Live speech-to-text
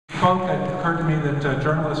spoke, it occurred to me that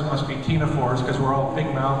journalists must be teenophores because we're all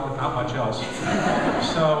big-mouthed but not much else.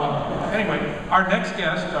 So anyway, our next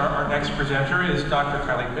guest, our next presenter is Dr.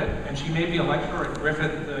 Kylie Pitt, and she may be a lecturer at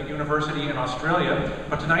Griffith University in Australia,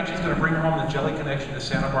 but tonight she's going to bring home the jelly connection to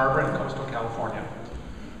Santa Barbara and coastal California.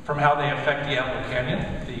 From how they affect the Atlas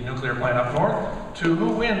Canyon, the nuclear plant up north, to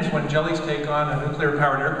who wins when jellies take on a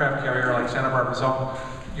nuclear-powered aircraft carrier like Santa Barbara's own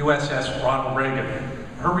USS Ronald Reagan.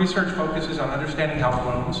 Her research focuses on understanding how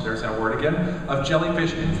blooms, there's that word again, of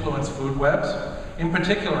jellyfish influence food webs, in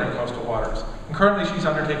particular in coastal waters. And currently she's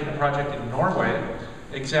undertaking a project in Norway,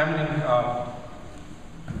 examining,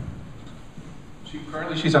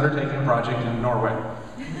 she's undertaking a project in Norway.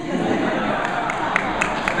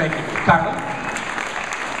 Thank you. Kylie?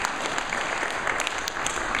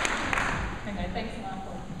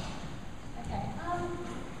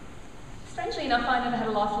 Strangely enough, I never had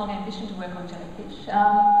a lifelong ambition to work on jellyfish.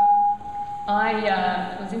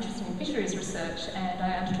 I was interested in fisheries research, and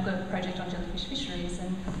I undertook a project on jellyfish fisheries,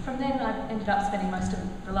 and from then I ended up spending most of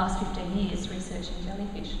the last 15 years researching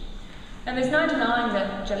jellyfish. And there's no denying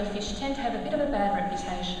that jellyfish tend to have a bit of a bad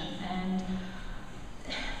reputation, and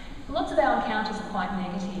lots of our encounters are quite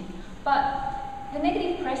negative, but the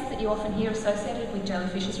negative press that you often hear associated with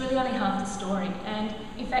jellyfish is really only half the story, and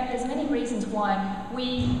in fact there's many reasons why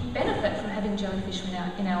we benefit from having jellyfish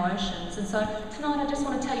in our oceans. And so tonight I just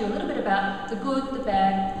want to tell you a little bit about the good, the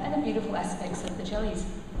bad and the beautiful aspects of the jellies.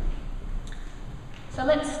 So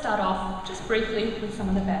let's start off just briefly with some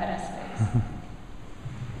of the bad aspects.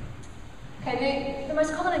 Okay, the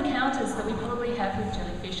most common encounters that we probably have with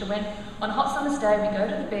jellyfish are when on a hot summer's day we go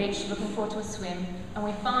to the beach looking forward to a swim, and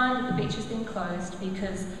we find that the beach has been closed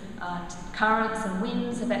because currents and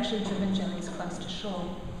winds have actually driven jellies close to shore.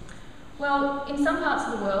 Well, in some parts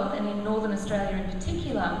of the world, and in northern Australia in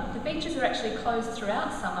particular, the beaches are actually closed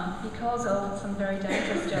throughout summer because of some very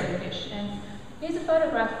dangerous jellyfish. And here's a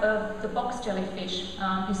photograph of the box jellyfish,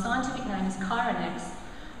 whose scientific name is Chironex.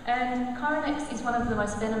 And Chironex is one of the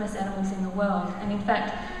most venomous animals in the world, and in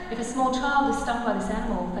fact, if a small child is stung by this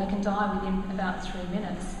animal, they can die within about 3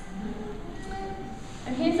 minutes.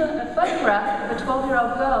 And here's a photograph of a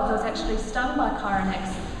 12-year-old girl who was actually stung by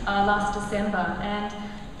Chironex last December, and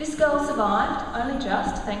this girl survived, only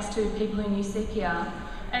just, thanks to people who knew CPR,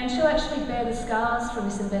 and she'll actually bear the scars from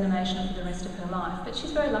this envenomation for the rest of her life, but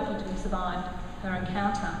she's very lucky to have survived her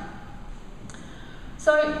encounter.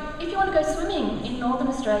 So, if you want to go swimming in northern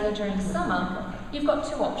Australia during summer, you've got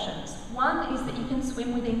two options. One is that you can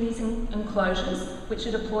swim within these enclosures, which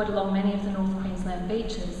are deployed along many of the North Queensland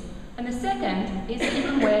beaches. And the second is that you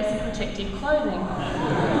can wear some protective clothing,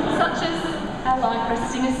 such as a lycra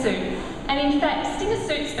stinger suit. And in fact, stinger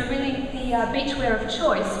suits are really the beach wear of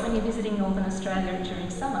choice when you're visiting northern Australia during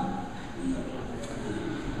summer.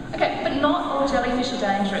 Okay, but not all jellyfish are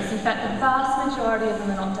dangerous. In fact, the vast majority of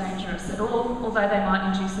them are not dangerous at all, although they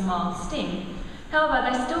might induce a mild sting. However,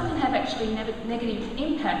 they still can have actually negative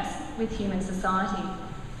impacts with human society.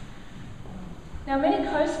 Now, many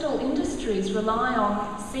coastal industries rely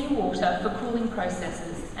on seawater for cooling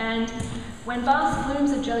processes, and when vast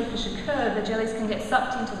blooms of jellyfish occur, the jellies can get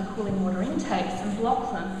sucked into the cooling water intakes and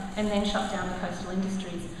block them, and then shut down the coastal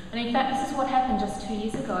industries. And in fact, this is what happened just 2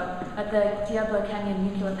 years ago at the Diablo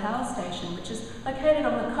Canyon Nuclear Power Station, which is located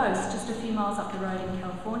on the coast just a few miles up the road in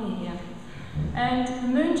California here. And the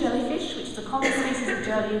moon jellyfish, which is a common species of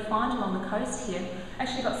jelly you find along the coast here,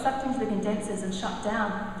 actually got sucked into the condensers and shut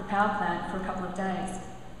down the power plant for a couple of days.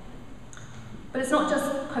 But it's not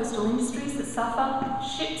just coastal industries that suffer.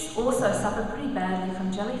 Ships also suffer pretty badly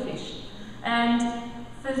from jellyfish. And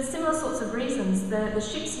for similar sorts of reasons, the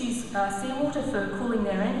ships use seawater for cooling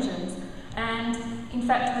their engines, and in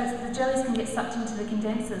fact the jellies can get sucked into the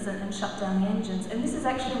condensers and shut down the engines. And this is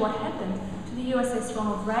actually what happened to the USS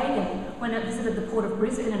Ronald Reagan when it visited the port of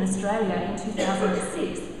Brisbane in Australia in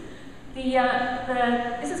 2006.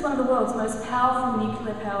 This is one of the world's most powerful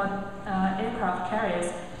nuclear-powered aircraft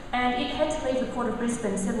carriers, and it had to leave the port of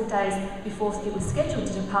Brisbane several days before it was scheduled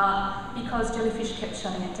to depart because jellyfish kept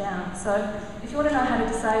shutting it down. So if you want to know how to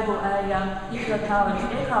disable a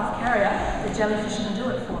nuclear-powered aircraft carrier, the jellyfish can do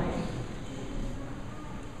it for you.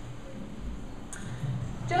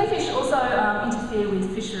 Jellyfish also interfere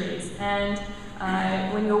with fisheries, and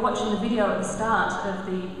when you're watching the video at the start of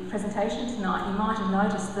the presentation tonight, you might have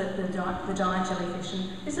noticed that the giant jellyfish, and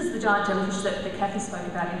this is the giant jellyfish that Kathy spoke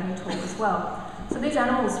about in her talk as well. So these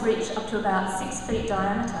animals reach up to about 6 feet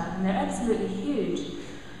diameter, and they're absolutely huge.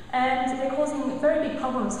 And they're causing very big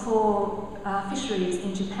problems for fisheries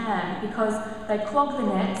in Japan because they clog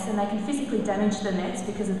the nets and they can physically damage the nets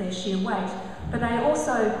because of their sheer weight. But they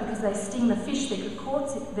also, because they sting the fish that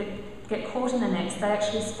get caught in the nets, they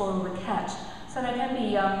actually spoil the catch. So they can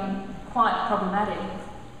be quite problematic.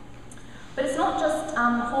 But it's not just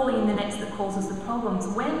hauling in the nets that causes the problems.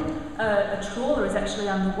 When a trawler is actually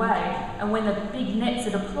underway and when the big nets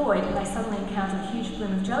are deployed and they suddenly encounter a huge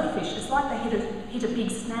plume of jellyfish, it's like they hit a big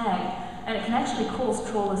snag, and it can actually cause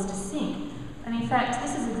trawlers to sink. And in fact,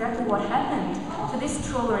 this is exactly what happened to this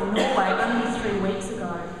trawler in Norway only 3 weeks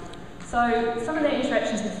ago. So some of their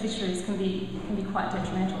interactions with fisheries can be quite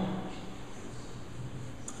detrimental.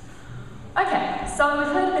 Okay, so we've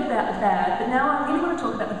heard a bit about the bad, but now I really want to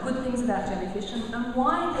talk about the good things about jellyfish and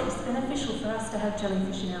why it's beneficial for us to have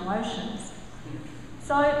jellyfish in our oceans.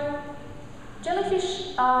 So,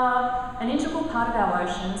 jellyfish are an integral part of our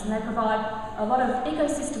oceans, and they provide a lot of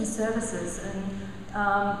ecosystem services,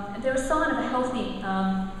 and they're a sign of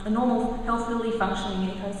a normal, healthily functioning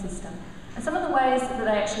ecosystem. And some of the ways that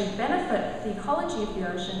they actually benefit the ecology of the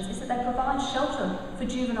oceans is that they provide shelter for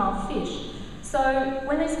juvenile fish. So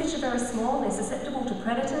when these fish are very small, they're susceptible to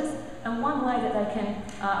predators, and one way that they can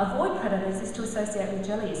avoid predators is to associate with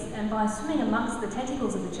jellies. And by swimming amongst the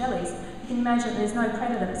tentacles of the jellies, you can imagine there's no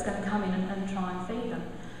predator that's going to come in and try and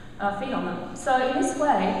feed on them. So in this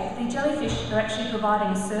way, the jellyfish are actually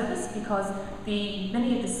providing a service because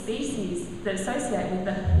many of the species that associate with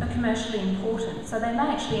them are commercially important. So they may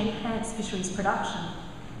actually enhance fisheries production.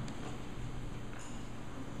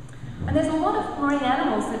 And there's a lot of marine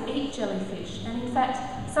animals that eat jellyfish, and in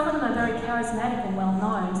fact, some of them are very charismatic and well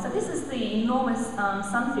known. So this is the enormous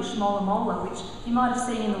sunfish mola mola, which you might have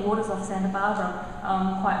seen in the waters off Santa Barbara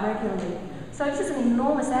quite regularly. So this is an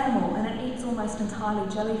enormous animal, and it eats almost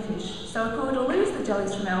entirely jellyfish. So if we were to lose the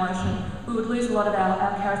jellies from our ocean, we would lose a lot of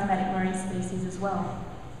our charismatic marine species as well.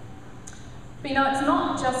 But you know, it's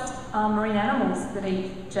not just marine animals that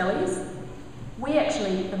eat jellies. We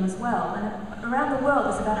actually eat them as well. And around the world,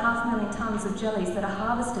 there's about 500,000 tonnes of jellies that are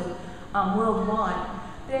harvested worldwide.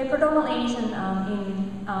 They're predominantly eaten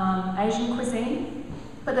in Asian cuisine,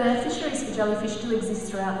 but the fisheries for jellyfish do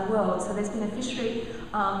exist throughout the world. So there's been a fishery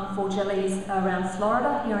for jellies around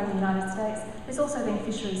Florida, here in the United States. There's also been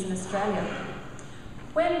fisheries in Australia.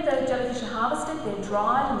 When the jellyfish are harvested, they're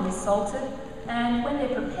dried and they're salted, and when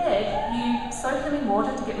they're prepared, you soak them in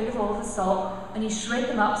water to get rid of all of the salt, and you shred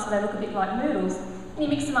them up so they look a bit like noodles. And you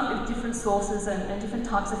mix them up with different sauces and different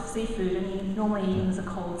types of seafood, and you normally eat them as a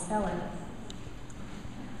cold salad.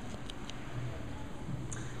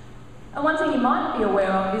 And one thing you might be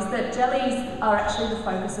aware of is that jellies are actually the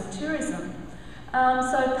focus of tourism.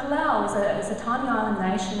 So Palau is a tiny island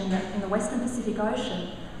nation in the Western Pacific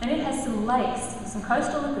Ocean, and it has some lakes, some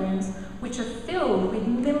coastal lagoons, which are filled with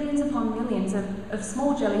millions upon millions of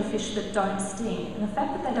small jellyfish that don't sting. And the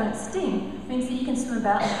fact that they don't sting means that you can swim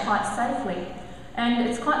about them quite safely. And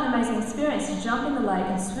it's quite an amazing experience to jump in the lake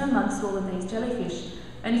and swim amongst all of these jellyfish.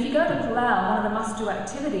 And if you go to Palau, one of the must-do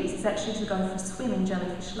activities is actually to go for a swim in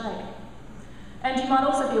Jellyfish Lake. And you might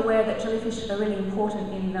also be aware that jellyfish are really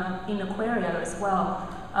important in aquaria as well.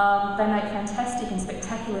 They make fantastic and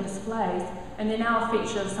spectacular displays, and they're now a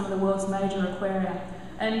feature of some of the world's major aquaria.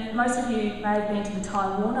 And most of you may have been to the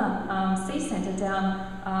Taiwan Sea Centre down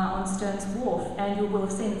on Stearns Wharf, and you will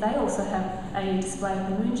have seen that they also have a display of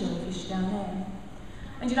the moon jellyfish down there.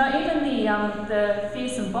 And you know, even the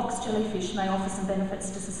fearsome box jellyfish may offer some benefits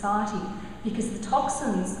to society, because the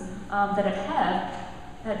toxins that it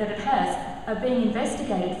has are being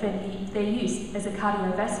investigated for their use as a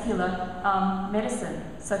cardiovascular medicine.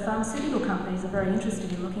 So pharmaceutical companies are very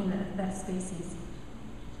interested in looking at that species.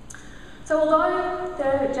 So although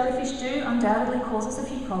the jellyfish do undoubtedly cause us a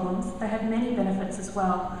few problems, they have many benefits as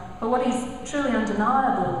well. But what is truly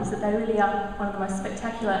undeniable is that they really are one of the most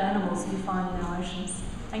spectacular animals you find in our oceans.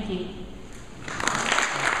 Thank you.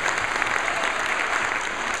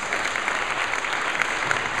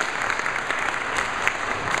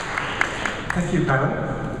 Thank you,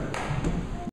 Kylie.